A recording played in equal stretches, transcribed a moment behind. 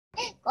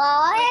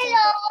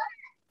Hello.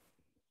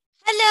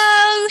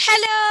 Hello,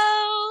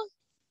 hello.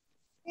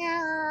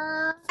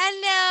 Hello.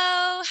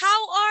 Hello,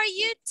 how are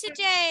you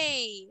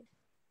today?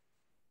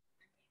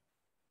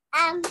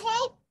 I'm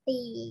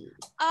happy.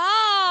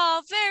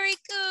 Oh, very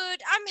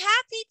good. I'm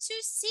happy to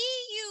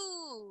see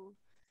you.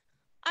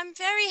 I'm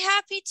very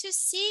happy to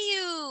see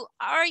you.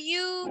 Are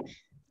you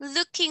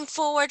looking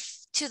forward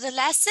to the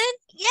lesson?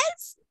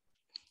 Yes?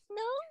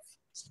 No?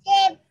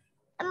 Chef,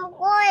 I'm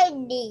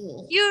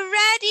ready. You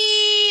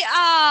ready?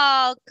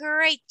 Oh,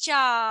 great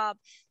job.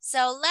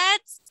 So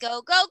let's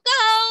go, go,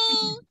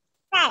 go.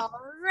 All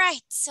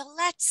right, so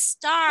let's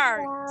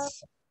start.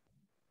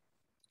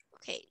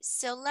 Okay,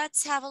 so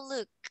let's have a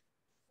look.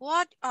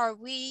 What are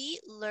we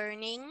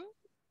learning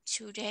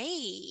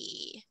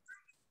today?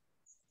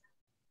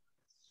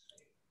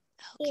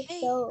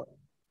 Okay.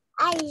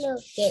 I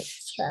look at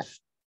you.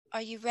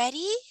 Are you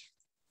ready?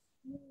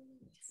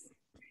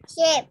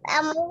 Chef,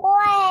 I'm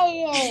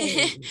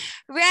ready.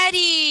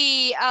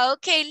 Ready.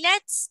 Okay,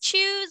 let's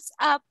choose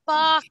a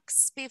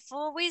box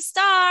before we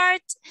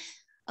start.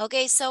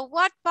 Okay, so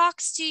what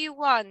box do you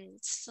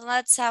want? So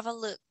let's have a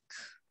look.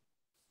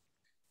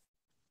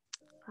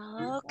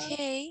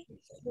 Okay.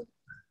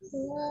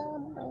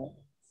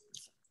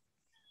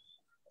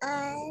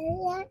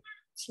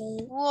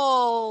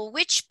 Whoa,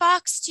 which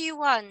box do you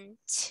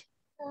want?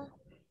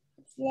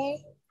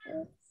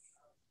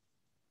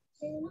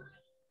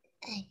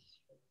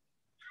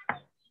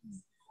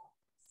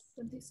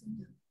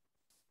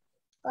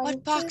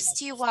 What box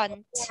do you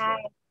want?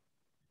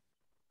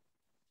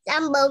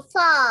 Number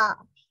 4.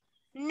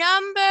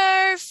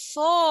 Number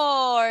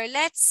 4.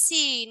 Let's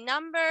see.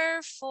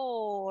 Number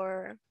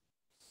 4.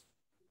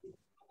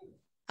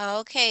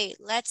 Okay,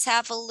 let's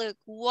have a look.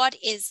 What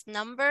is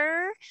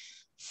number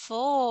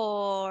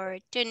 4?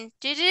 Dun,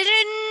 dun, dun,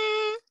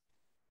 dun.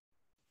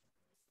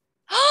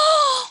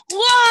 Oh,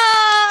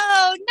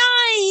 wow!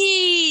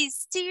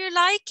 Nice! Do you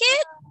like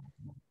it?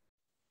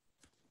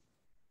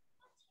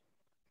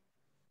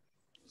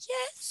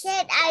 Yes.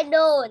 Said I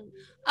don't.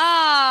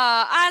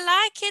 Ah, I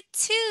like it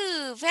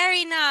too.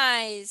 Very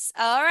nice.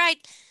 All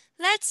right,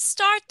 let's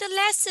start the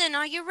lesson.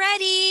 Are you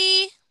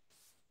ready?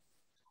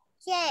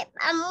 Chef,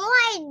 I'm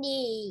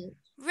ready.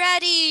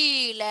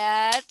 Ready.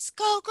 Let's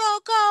go, go,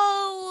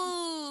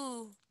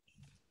 go.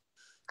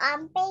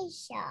 I'm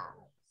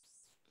patient.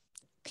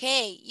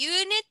 Okay,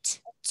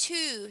 Unit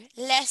 2,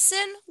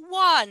 Lesson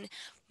 1.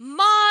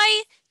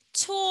 My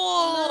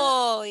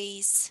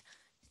toys.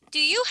 Do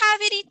you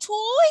have any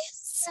toys?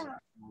 Yes.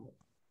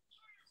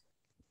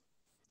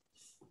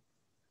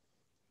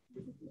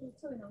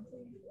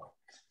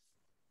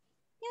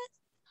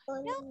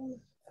 No.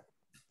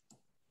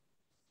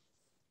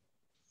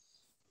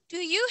 Do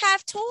you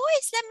have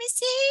toys? Let me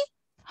see.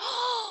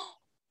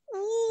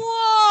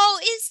 Whoa,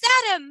 is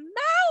that a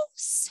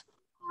mouse?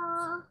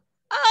 Oh,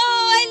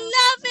 I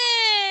love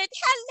it.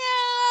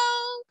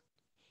 Hello.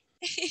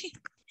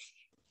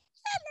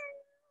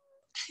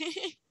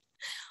 Hello.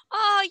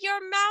 Oh, your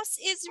mouse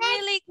is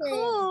really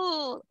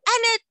cool.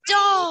 And a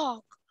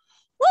dog.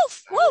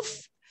 Woof,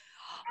 woof.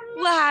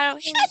 Wow.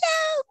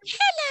 Hello.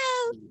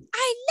 Hello.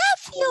 I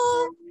love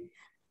you.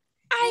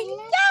 I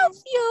love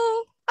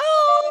you.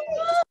 Oh,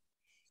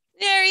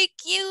 very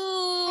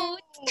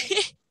cute.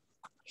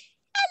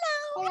 Hello.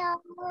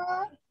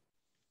 Hello.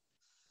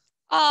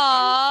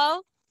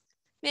 Oh,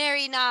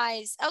 very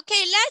nice.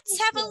 Okay, let's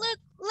have a look.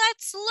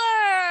 Let's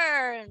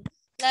learn.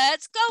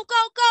 Let's go,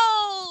 go,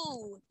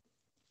 go.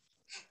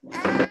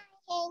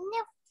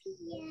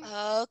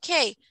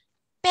 Okay,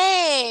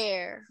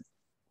 bear.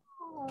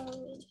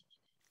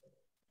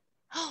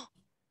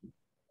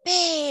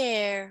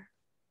 Bear.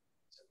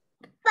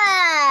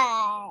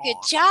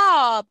 Good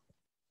job.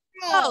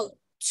 Boat.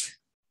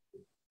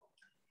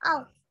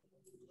 Oh.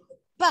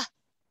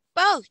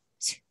 Boat.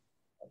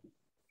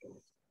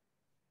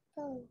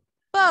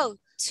 Boat.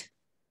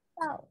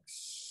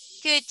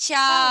 Good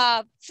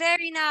job.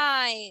 Very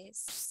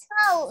nice.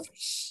 Boat.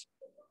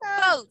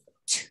 Boat.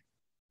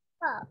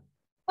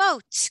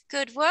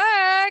 Good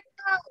work.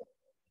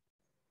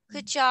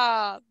 Good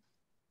job.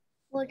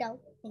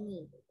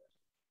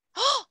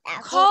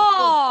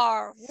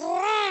 Car.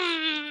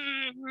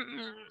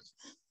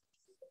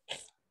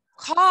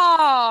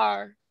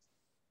 Car.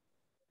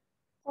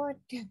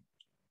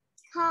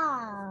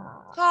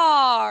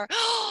 Car.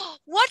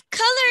 What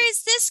color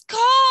is this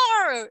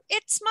car?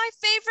 It's my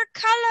favorite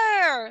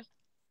color.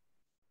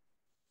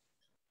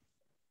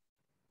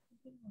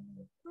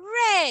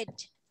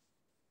 Red.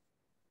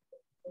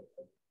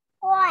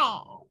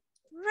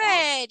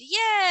 Red.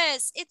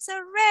 Yes, it's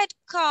a red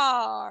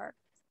car.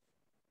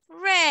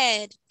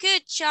 Red.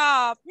 Good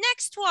job.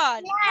 Next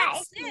one.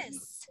 What's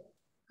this?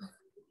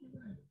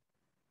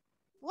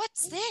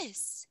 What's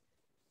this?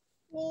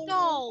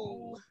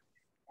 Doll.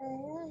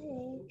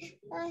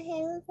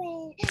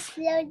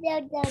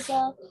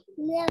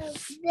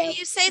 Can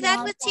you say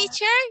that with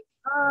teacher?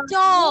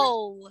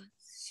 Doll.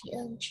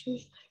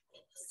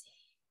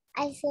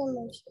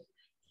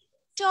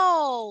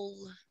 Doll.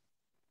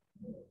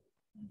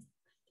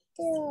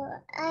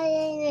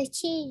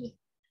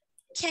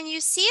 Can you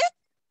see it?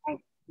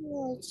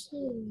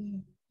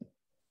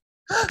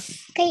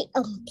 Cái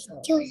ống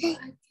chưa đây.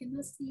 I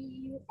cannot see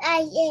you.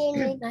 I I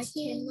cannot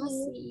see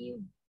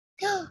you.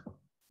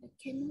 I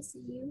cannot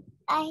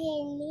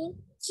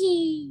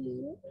see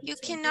you. You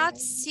cannot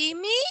see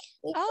me?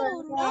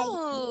 Oh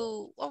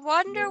no, I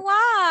wonder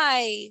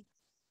why.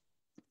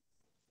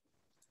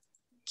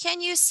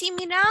 Can you see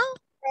me now?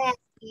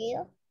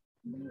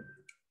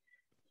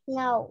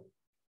 No.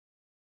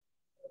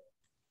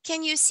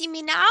 Can you see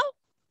me now?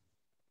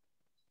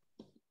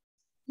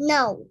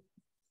 No.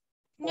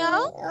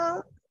 No?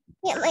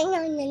 Dạ mấy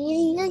người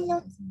nhìn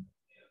nó.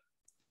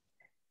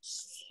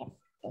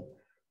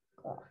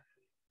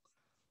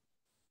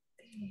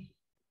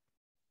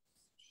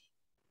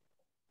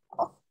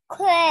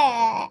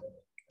 Okay.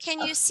 Can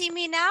you see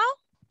me now?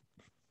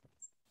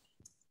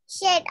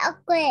 Said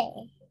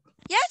okay.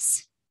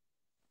 Yes?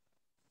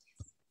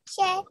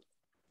 Said.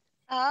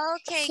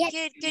 Okay,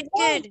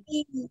 good.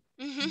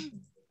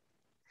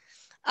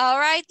 All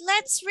right,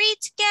 let's read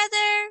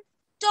together.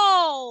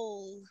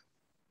 Doll.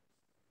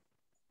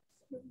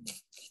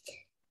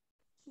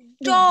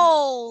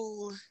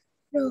 Doll.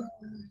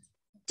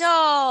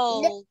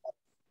 Doll.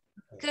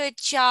 Good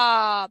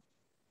job.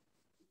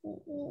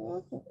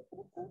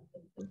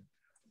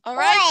 All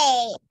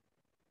right.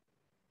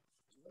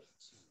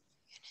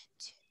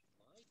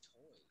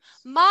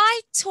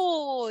 My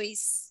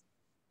toys.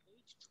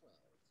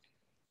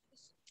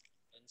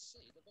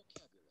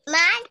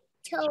 My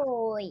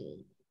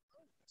toy.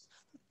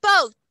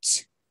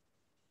 Boat.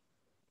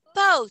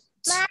 Boat.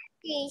 Má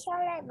gì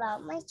sao lại bảo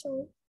my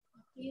toy?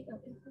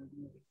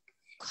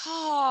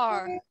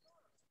 Car.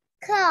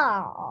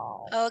 Car.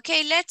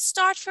 Okay, let's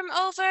start from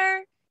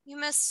over. You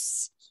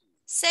must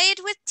say it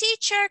with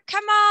teacher.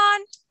 Come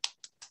on.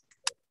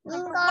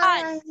 Number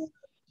one.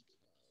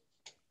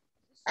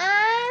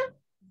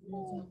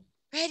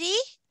 Ready?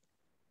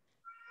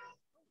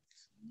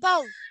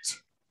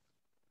 Boat.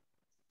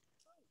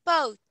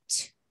 Boat.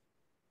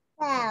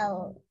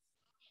 Wow.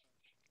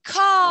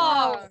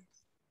 Car.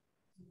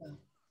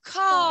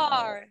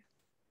 Car.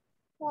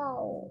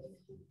 Wow.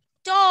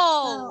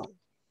 Doll.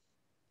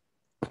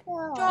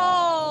 Wow.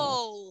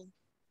 Doll.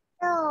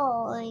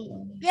 Rồi.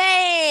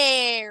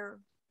 Bear.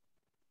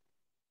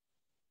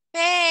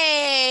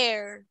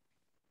 Bear.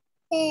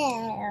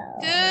 There.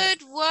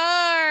 Good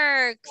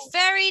work.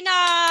 Very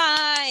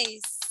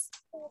nice.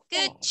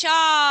 Good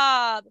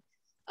job.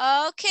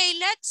 Okay,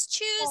 let's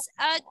choose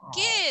a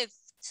gift.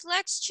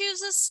 Let's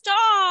choose a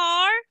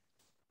star.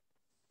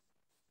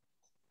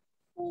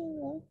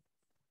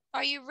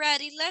 Are you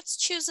ready? Let's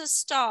choose a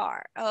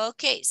star.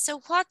 Okay,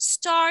 so what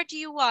star do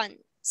you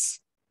want?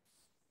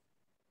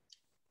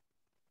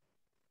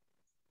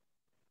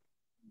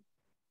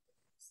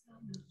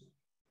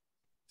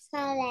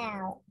 Sao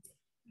nào?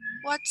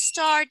 What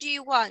star do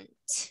you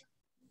want?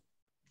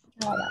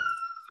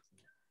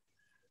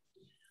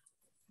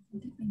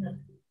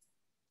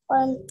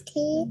 Con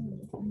thích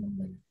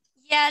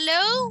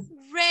Yellow,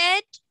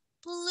 red,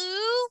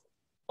 blue,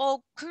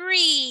 or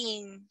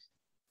green?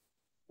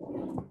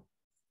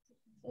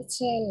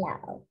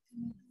 yellow.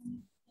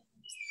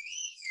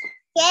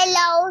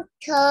 Yellow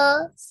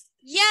thơ.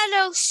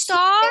 Yellow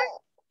star?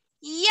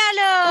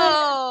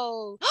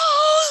 Yellow.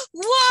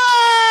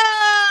 Whoa!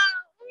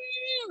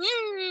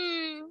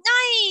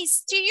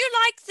 Nice. Do you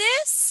like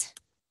this?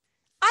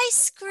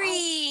 Ice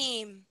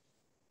cream.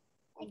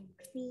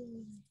 Do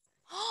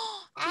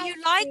you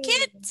like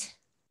it?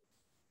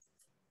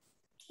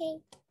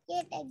 Okay,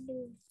 yes I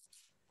do.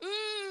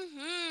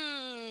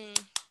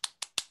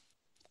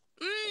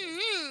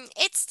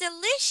 It's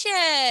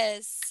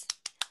delicious.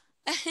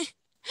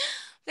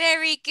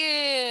 Very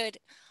good.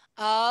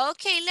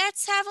 Okay,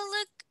 let's have a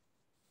look.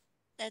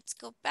 Let's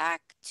go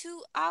back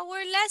to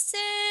our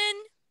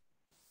lesson.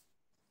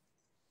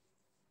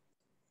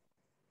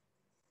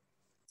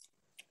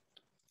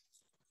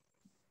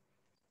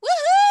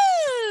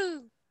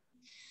 Woohoo!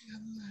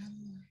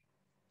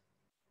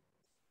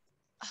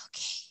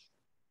 Okay.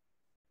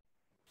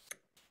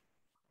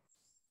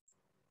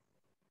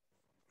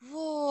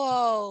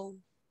 Whoa.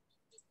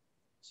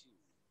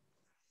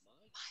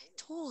 My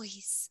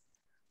toys.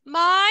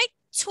 My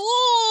toys.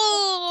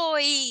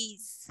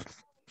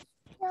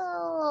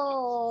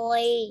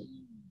 Trời.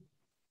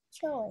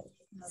 Trời.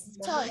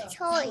 Trời.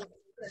 Trời.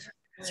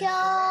 Trời.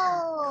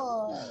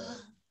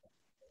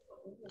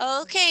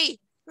 Okay,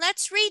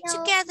 let's read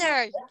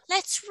together.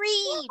 Let's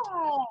read.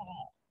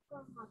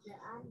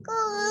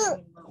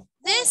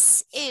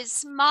 This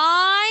is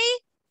my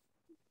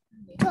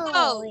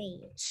boat.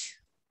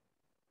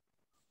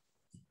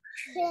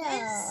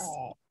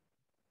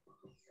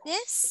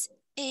 This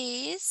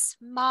is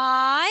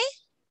my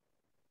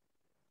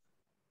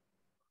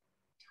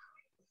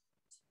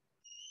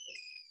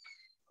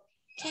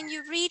Can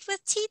you read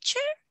with teacher?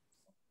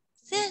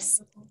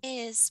 This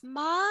is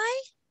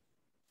my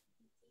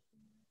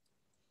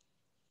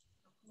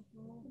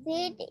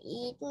This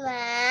is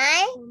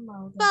my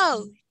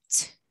boat.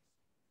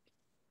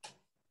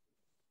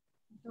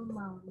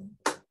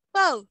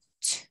 Boat.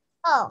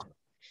 Oh.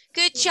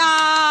 Good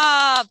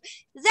job.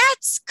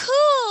 That's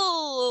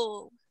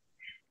cool.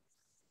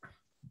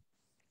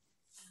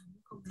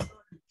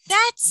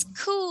 That's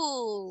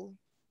cool.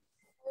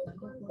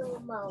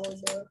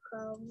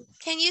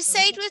 Can you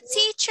say it with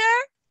teacher?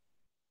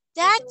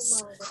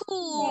 That's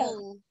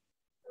cool.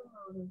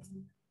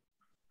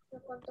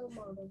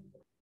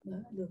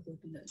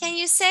 Can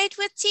you say it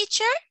with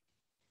teacher?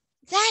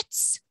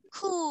 That's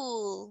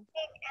cool.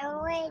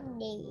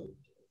 Already.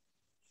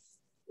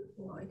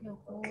 Gọi theo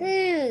cô.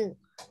 Cool.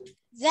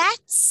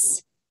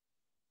 That's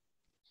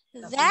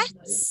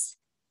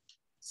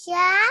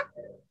Sharp.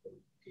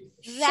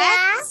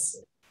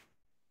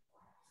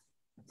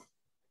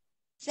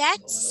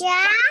 that's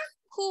Sharp.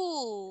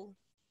 cool.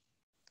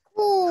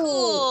 Cool.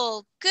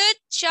 Cool. Good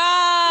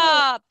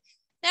job.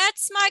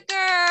 That's my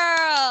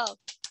girl.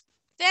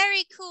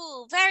 Very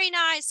cool. Very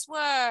nice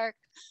work.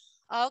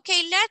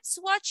 Okay, let's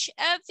watch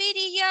a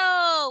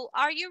video.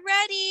 Are you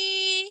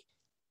ready?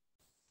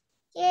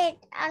 Yes,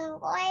 I'm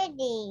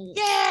ready.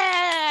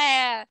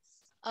 Yeah.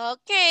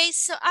 Okay,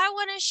 so I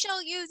want to show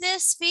you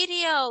this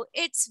video.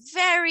 It's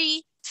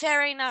very,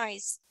 very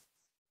nice.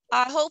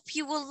 I hope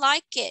you will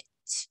like it.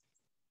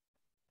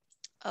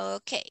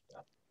 Okay,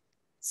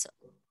 so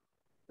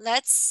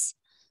let's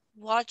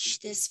watch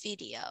this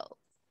video.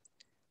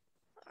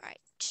 All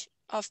right,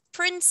 of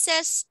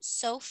Princess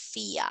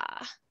Sophia.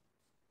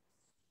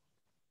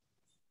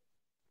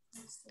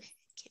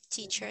 Give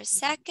teacher a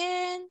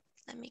second.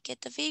 Let me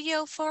get the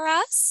video for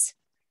us.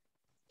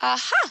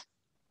 Aha!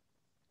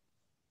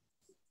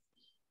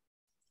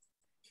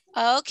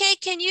 Okay,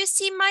 can you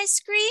see my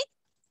screen?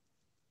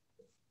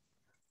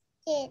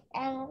 Yes,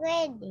 I'm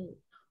ready.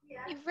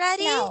 You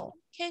ready? No.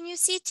 Can you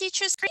see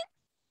teacher's screen?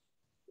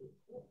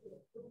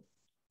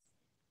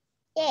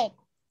 Yes.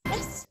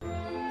 Yes.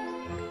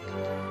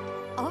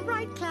 All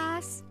right,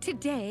 class.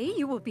 Today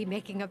you will be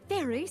making a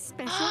very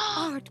special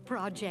art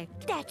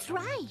project. That's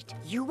right.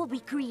 You will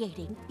be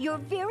creating your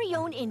very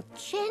own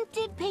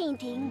enchanted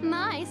painting.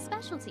 My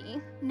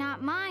specialty,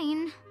 not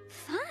mine.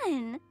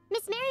 Fun.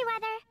 Miss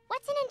Merriweather,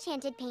 what's an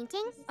enchanted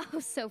painting? Oh,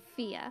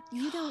 Sophia,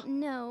 you don't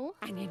know.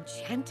 An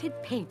enchanted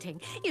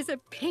painting is a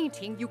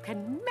painting you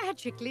can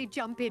magically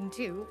jump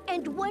into.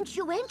 And once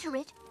you enter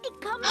it, it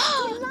comes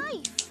to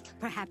life.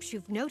 Perhaps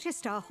you've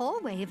noticed our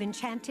hallway of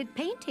enchanted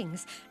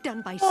paintings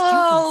done by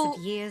Oh. students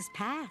of years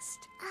past.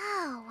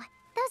 Oh,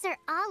 those are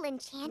all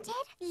enchanted?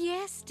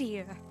 Yes,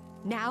 dear.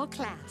 Now,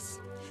 class,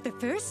 the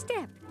first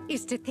step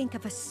is to think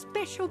of a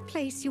special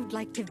place you'd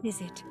like to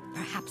visit.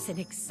 Perhaps an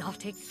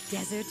exotic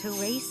desert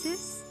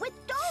oasis With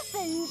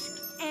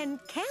dolphins, and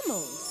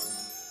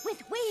camels.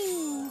 with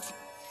wings.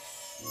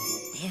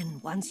 Then,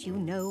 once you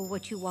know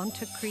what you want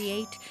to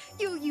create,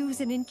 you'll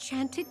use an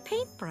enchanted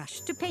paintbrush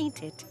to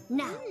paint it.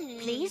 Now,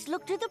 please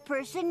look to the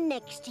person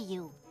next to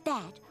you.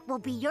 That will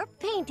be your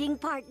painting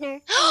partner.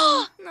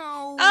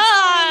 No.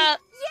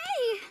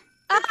 Yay!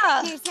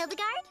 Here's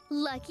Hildegard.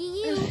 Lucky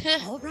you.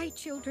 All right,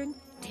 children,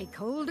 take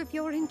hold of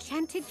your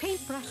enchanted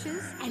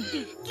paintbrushes and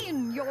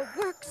begin your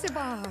works of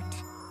art.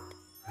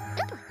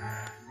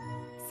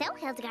 So,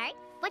 Hildegard,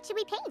 what should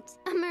we paint?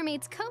 A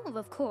mermaid's cove,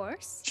 of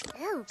course.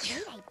 Oh,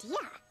 great idea.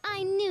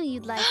 I knew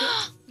you'd like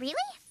it. Really?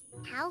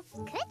 How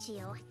could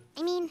you?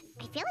 I mean,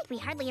 I feel like we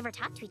hardly ever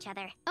talk to each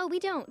other. Oh, we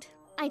don't.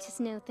 I just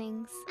know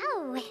things.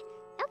 Oh,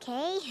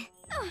 okay.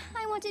 Oh,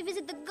 I want to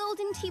visit the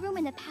Golden Tea Room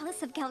in the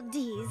Palace of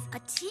Galdiz. A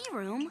tea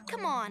room?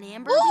 Come on,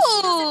 Amber. We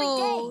see those every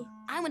Ooh. day.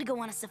 I want to go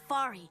on a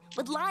safari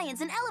with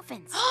lions and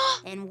elephants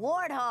and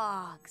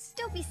warthogs.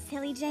 Don't be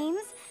silly,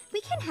 James.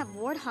 We can't have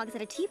warthogs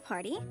at a tea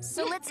party.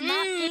 So let's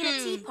not paint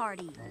a tea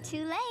party.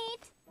 Too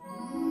late.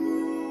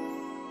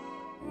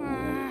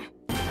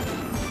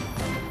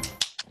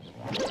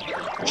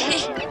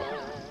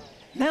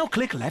 Now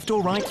click left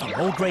or right for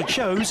more great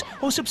shows,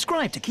 or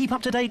subscribe to keep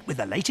up to date with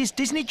the latest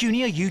Disney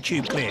Junior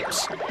YouTube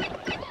clips.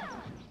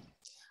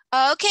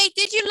 Okay,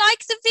 did you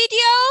like the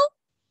video?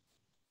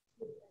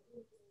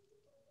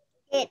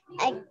 Yes,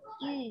 I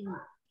do.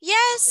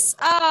 Yes.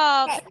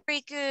 Oh,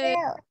 very good.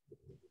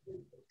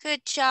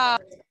 Good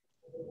job.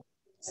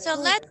 So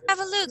let's have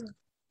a look.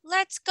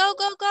 Let's go,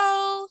 go,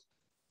 go.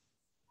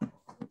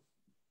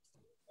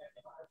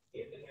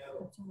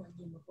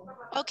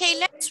 Okay,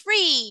 let's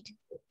read.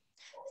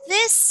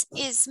 This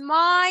is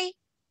my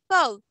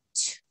boat.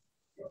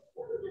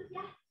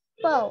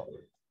 Boat.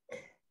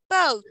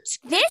 Boat.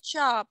 Good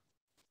job.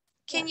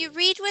 Can you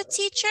read with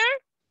teacher?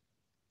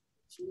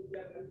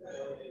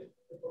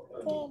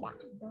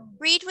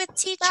 Read with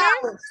teacher.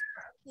 Boat.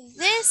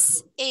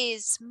 This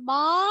is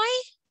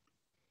my.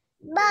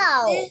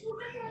 Boat.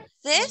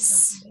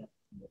 This.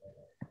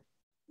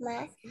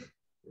 My.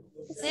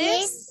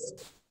 This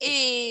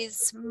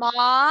is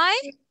my.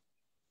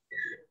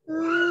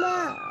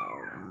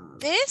 Mom.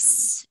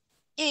 This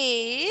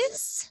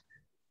is.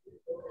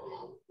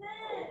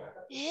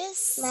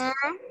 My.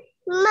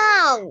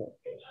 Mom.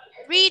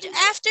 Read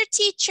after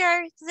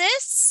teacher.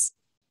 This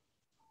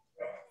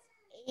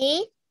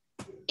It.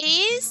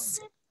 is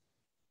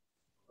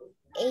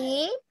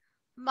It.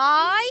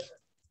 my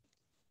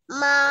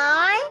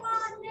My.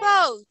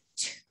 boat.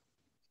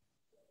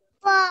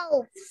 Boat.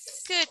 Mouth.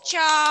 Good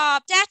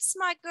job. That's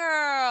my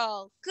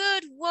girl.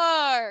 Good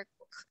work.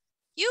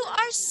 You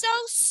are so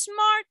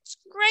smart.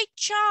 Great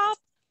job.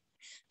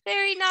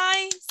 Very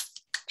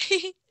nice.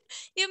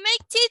 You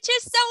make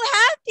teachers so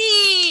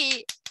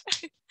happy.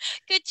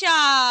 Good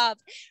job.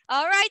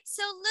 All right,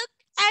 so look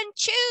and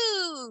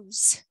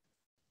choose.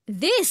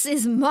 This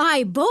is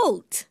my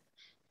boat.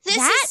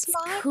 That's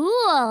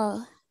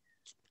cool.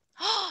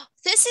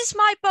 This is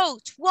my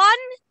boat. 1,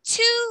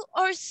 2,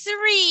 or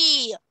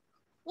 3?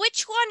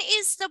 Which one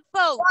is the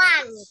boat?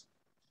 1.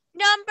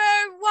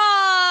 Number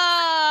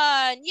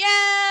 1.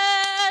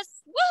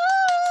 Yes.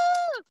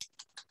 Woohoo!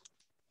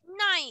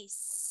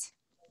 Nice.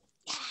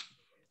 Yeah.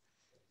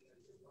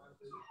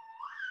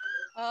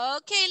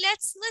 Okay,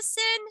 let's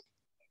listen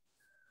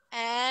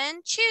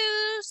and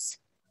choose.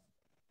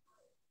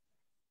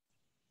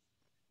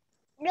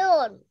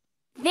 Noon.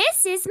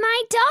 This is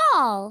my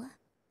doll.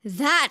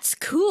 That's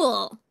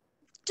cool.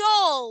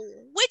 Doll.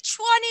 Which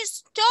one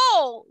is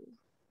doll?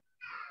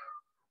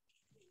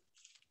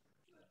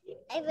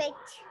 I wait.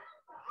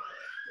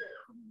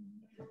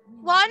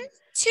 1,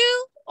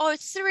 2, or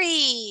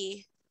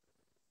 3?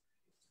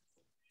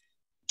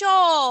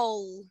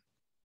 Doll.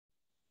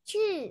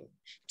 2.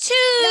 2.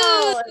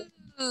 No.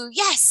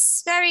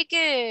 Yes, very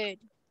good.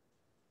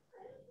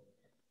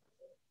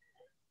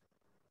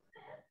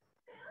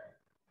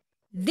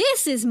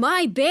 This is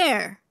my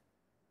bear.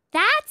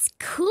 That's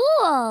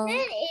cool.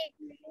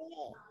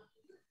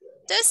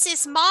 This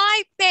is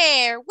my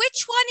bear.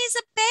 Which one is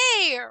a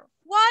bear?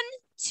 1,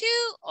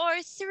 2,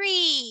 or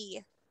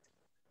 3?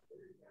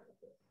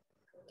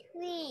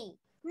 3.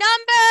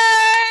 Number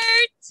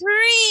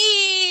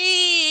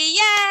 3.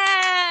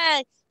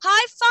 Yeah.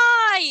 High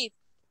five.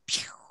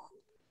 Pew.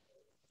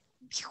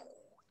 Pew.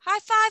 High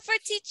five for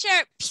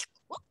teacher. Pew.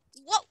 Whoa.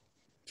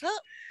 Whoa.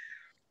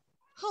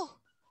 Oh.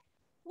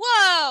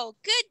 Whoa.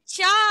 Good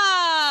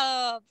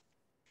job.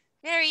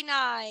 Very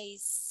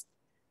nice.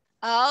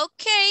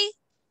 Okay.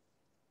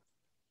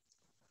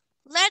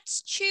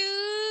 Let's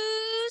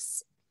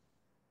choose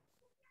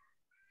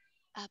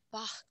a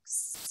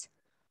box.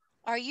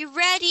 Are you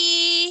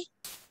ready?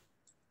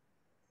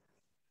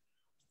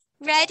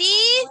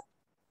 Ready?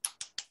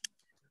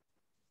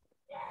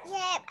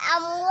 Yep,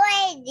 I'm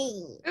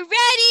ready.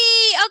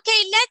 Ready.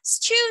 Okay, let's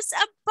choose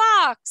a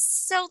box.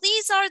 So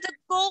these are the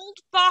gold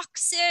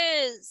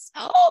boxes.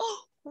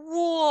 Oh,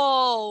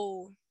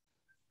 whoa.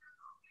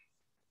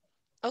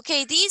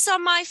 Okay, these are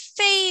my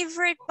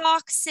favorite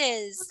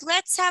boxes.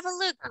 Let's have a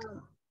look.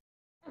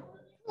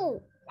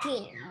 2.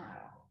 3.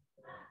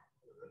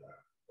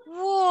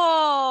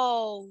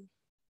 Whoa.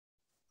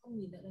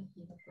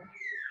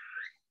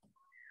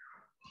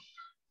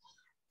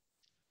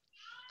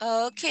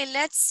 Okay,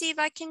 let's see if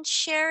I can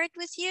share it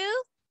with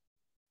you.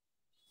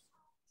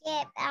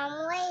 Yep,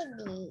 I'm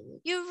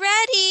ready. You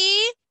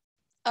ready?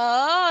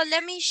 Oh,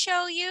 let me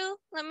show you.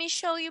 Let me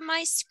show you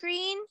my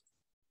screen.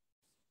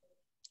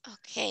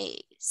 Okay,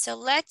 so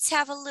let's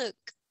have a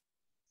look.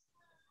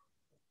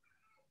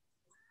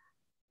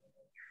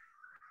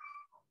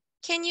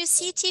 Can you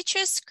see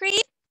teacher's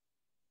screen?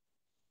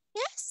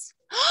 Yes.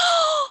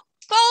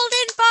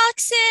 Golden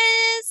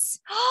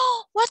boxes.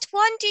 What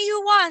one do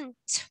you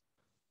want?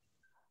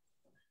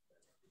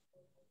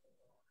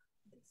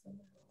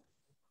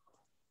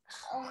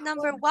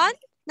 Number 1,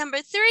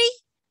 number 3,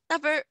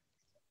 number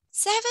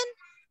 7.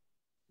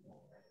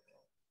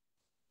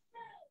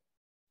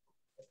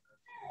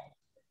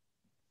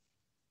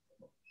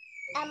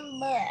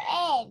 Number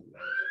 8.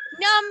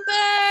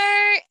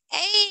 Number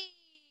 8.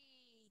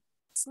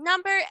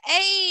 Number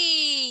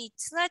 8.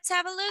 Let's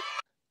have a look.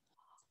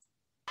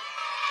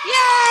 Yay!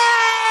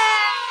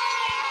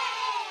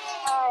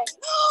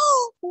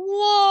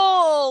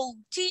 Whoa!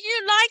 Do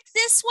you like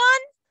this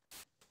one?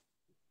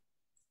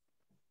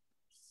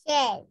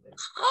 Yes.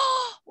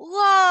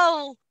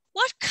 Whoa!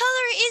 What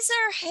color is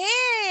her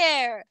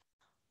hair?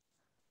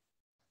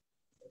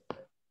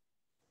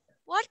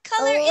 What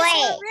color is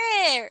her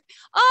hair?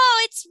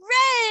 Oh, it's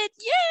red.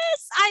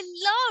 Yes, I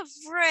love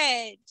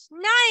red.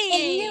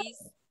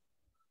 Nice.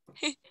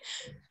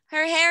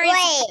 Her hair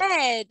is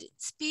red.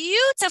 It's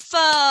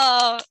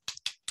beautiful.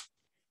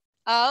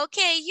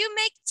 Okay, you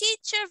make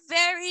teacher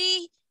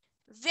very,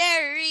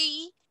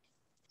 very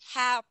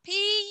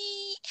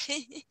happy.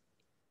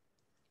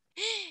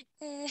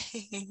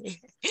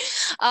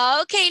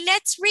 Okay,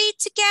 let's read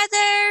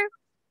together.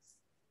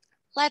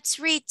 Let's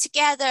read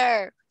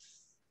together.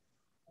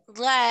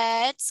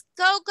 Let's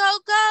go, go,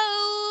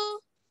 go.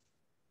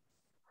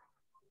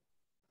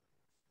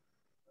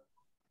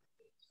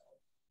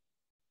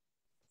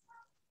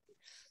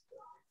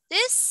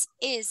 This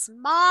is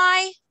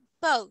my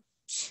boat.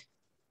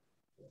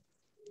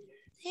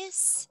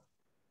 This.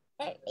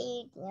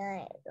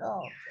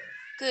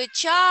 Good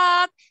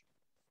job.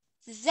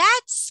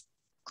 That's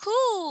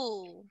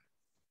cool.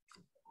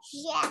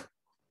 Yeah,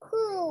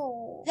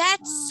 cool.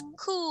 That's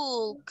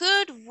cool.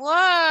 Good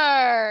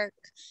work.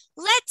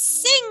 Let's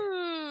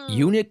sing.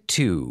 Unit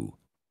 2.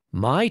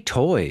 My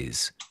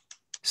toys.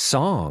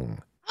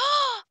 Song.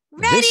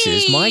 Ready? This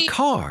is my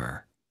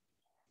car.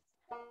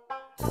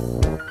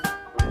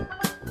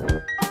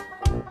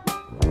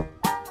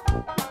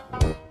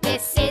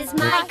 This is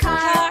my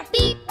car.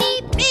 Beep,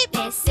 beep, beep.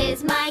 This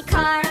is my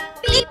car.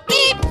 Beep,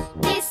 beep.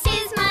 This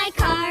is my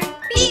car.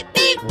 Beep,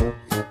 beep.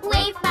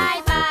 Wave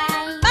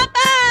bye-bye.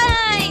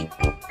 Bye-bye.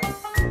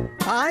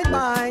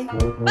 Bye-bye.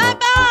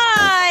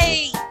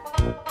 Bye-bye.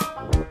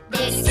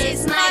 This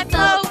is my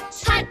boat.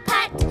 Putt,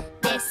 putt.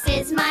 This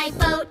is my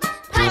boat.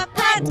 Putt,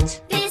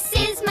 putt. This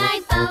is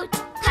my boat.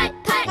 Putt,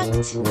 putt.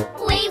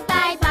 Wave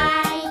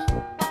bye-bye.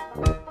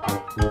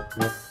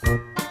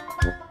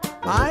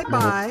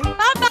 Bye-bye.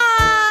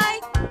 Bye-bye.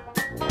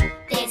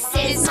 This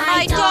is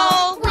my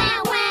doll.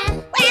 Wah, wah.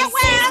 This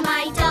is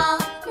my doll.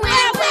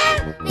 Wah, wah.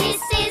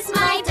 This is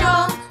my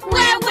doll.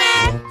 Wah,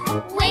 wah.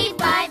 Wave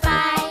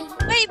bye-bye.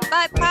 Wave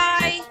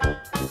bye-bye.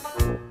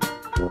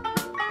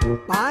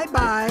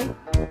 Bye-bye.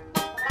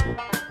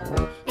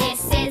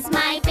 This is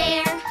my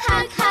bear.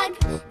 Hug, hug.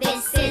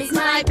 This is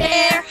my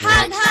bear.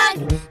 Hug,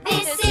 hug.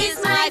 This is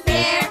my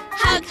bear.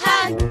 Hug,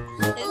 hug.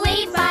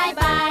 Wave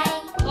bye-bye.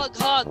 Hug,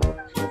 hug.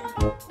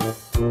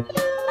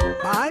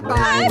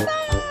 Bye-bye.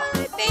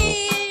 Bye-bye,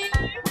 bear.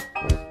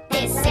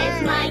 This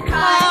is my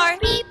car.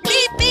 Beep,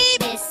 beep, beep.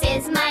 This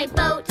is my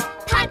boat.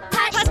 Putt,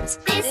 putt.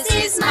 This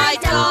is my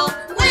doll.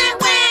 Wah,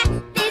 wah.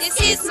 This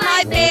is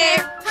my bear.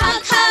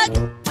 Hug, hug.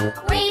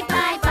 Wave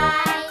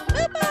bye-bye.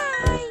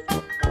 Bye-bye.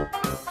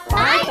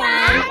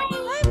 Bye-bye.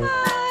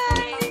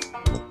 Bye-bye.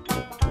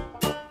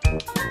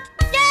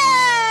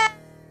 Yeah!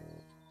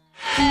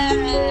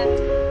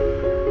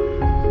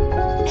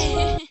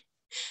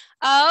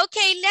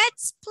 Okay,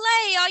 let's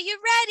play. Are you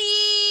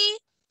ready?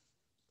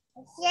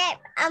 Yep,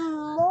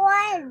 I'm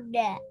bored.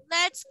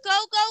 Let's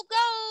go, go,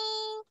 go.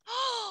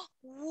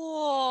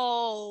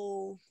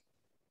 Whoa.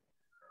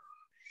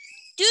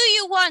 Do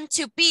you want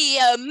to be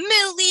a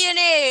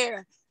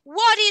millionaire?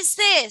 What is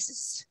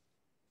this?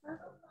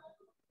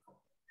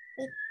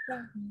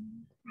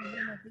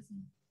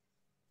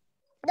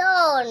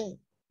 Don't.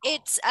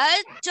 It's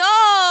a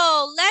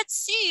doll. Let's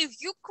see if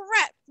you're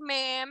correct,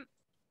 ma'am.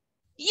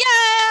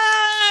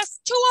 Yes,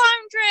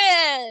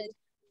 200.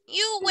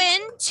 You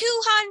win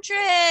 200.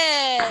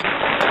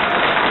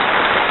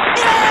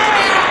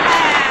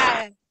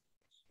 Yeah.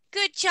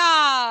 Good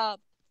job.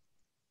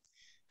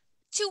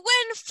 To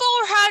win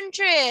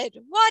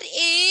 400, what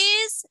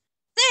is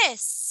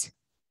this?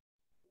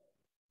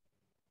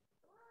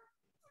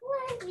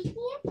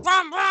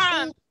 Rum,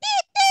 rum.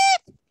 Beep,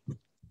 beep.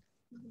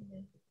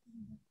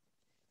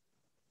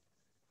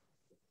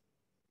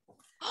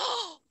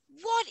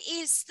 What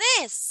is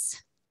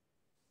this?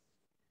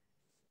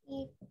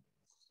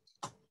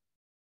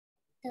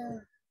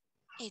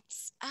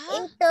 It's a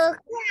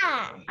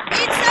car.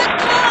 It's a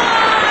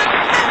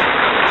car.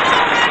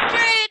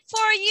 400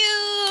 for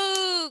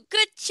you.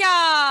 Good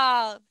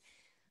job.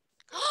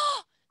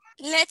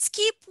 Let's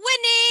keep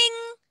winning.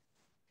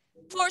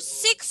 For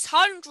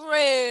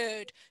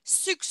 600.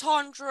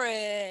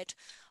 600.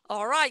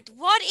 All right,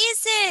 what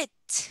is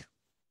it?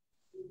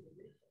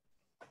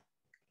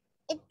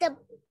 It's a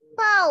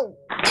boat.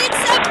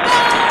 It's a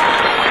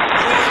boat.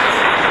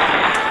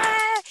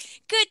 Yeah.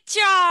 Good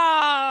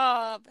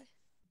job.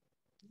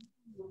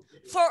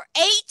 For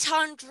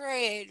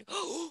 800.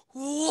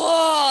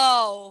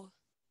 Whoa.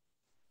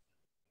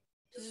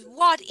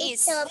 What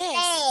is a this?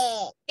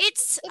 bed.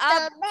 It's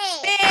a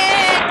bed.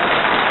 bed.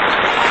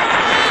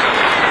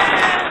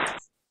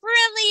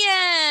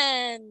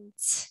 Brilliant.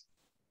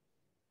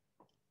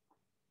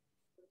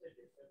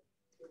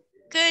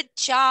 Good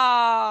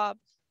job.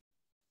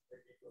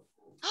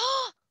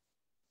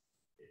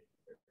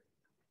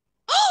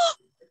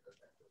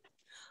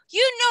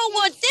 You know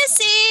what this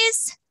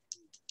is?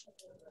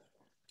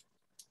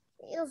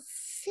 You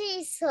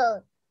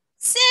scissors.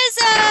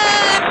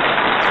 Scissors!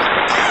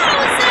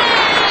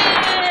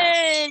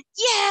 1,000!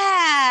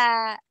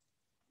 Yeah!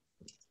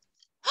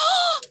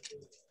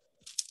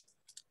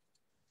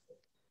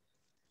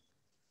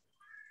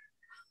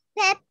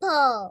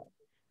 Pepper.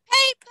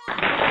 Paper!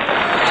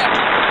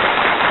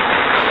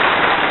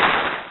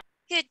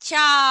 Good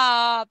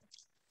job.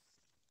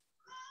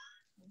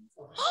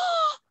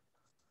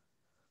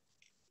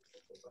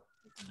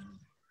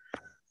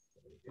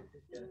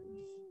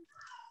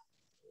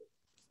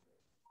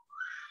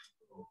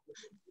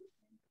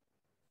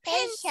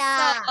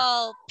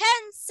 Pencil.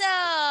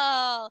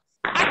 Pencil.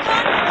 I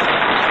can't.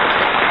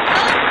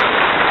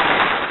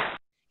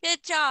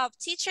 Good job.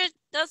 Teacher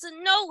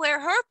doesn't know where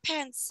her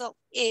pencil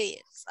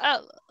is.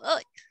 Oh,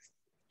 look.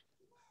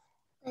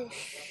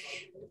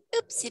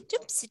 Oopsie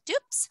doopsie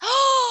doops.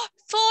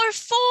 For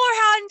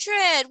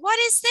 400. What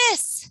is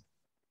this?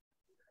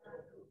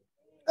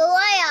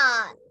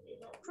 Crayon.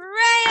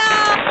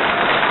 Crayon.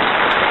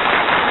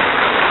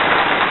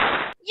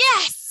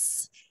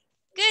 Yes.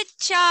 Good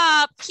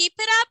job. Keep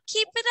it up.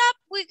 Keep it up.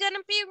 We're going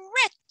to be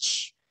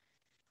rich.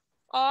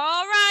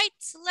 All right.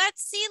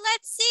 Let's see.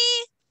 Let's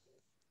see.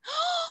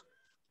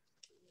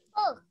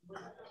 Book.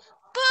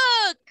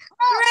 Book.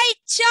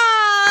 Great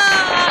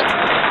job.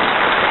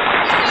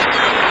 Very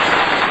nice.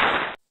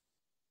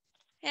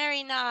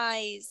 Very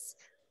nice.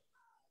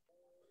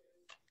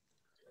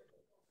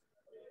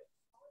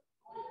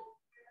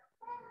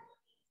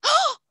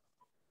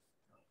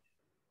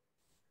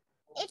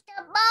 It's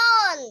a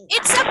ball.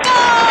 It's a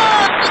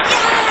ball.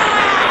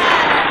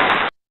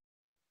 Yeah.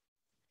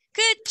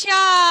 Good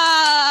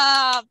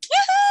job.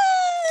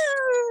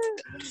 Woohoo!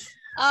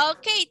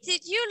 Okay,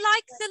 did you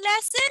like the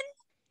lesson?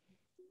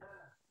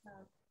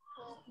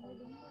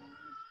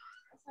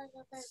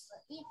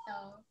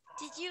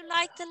 Did you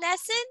like the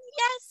lesson?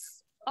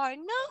 Yes or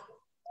no?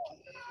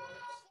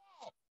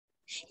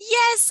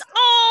 Yes.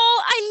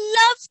 Oh, I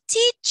love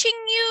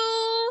teaching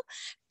you.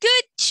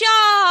 Good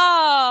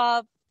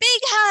job.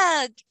 Big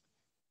hug.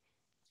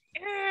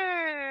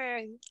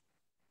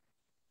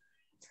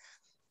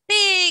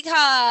 Big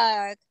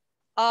hug.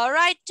 All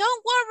right,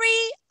 don't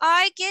worry.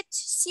 I get to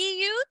see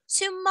you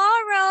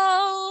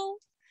tomorrow.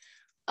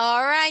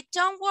 All right,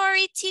 don't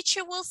worry.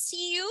 Teacher will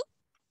see you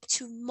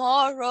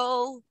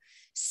tomorrow.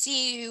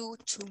 See you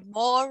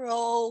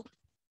tomorrow.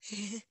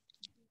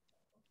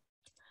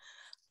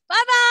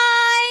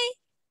 Bye-bye.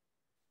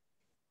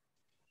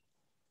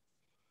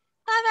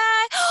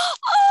 Bye-bye.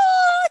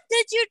 Oh,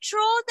 did you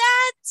draw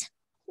that?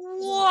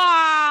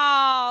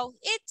 Wow,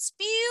 it's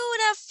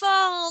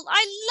beautiful.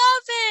 I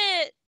love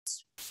it.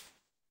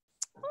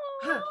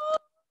 Oh.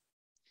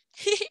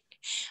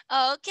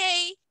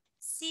 Okay,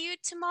 see you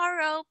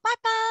tomorrow.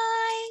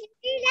 Bye-bye.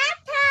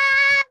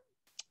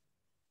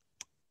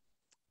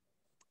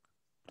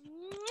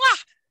 Mwah.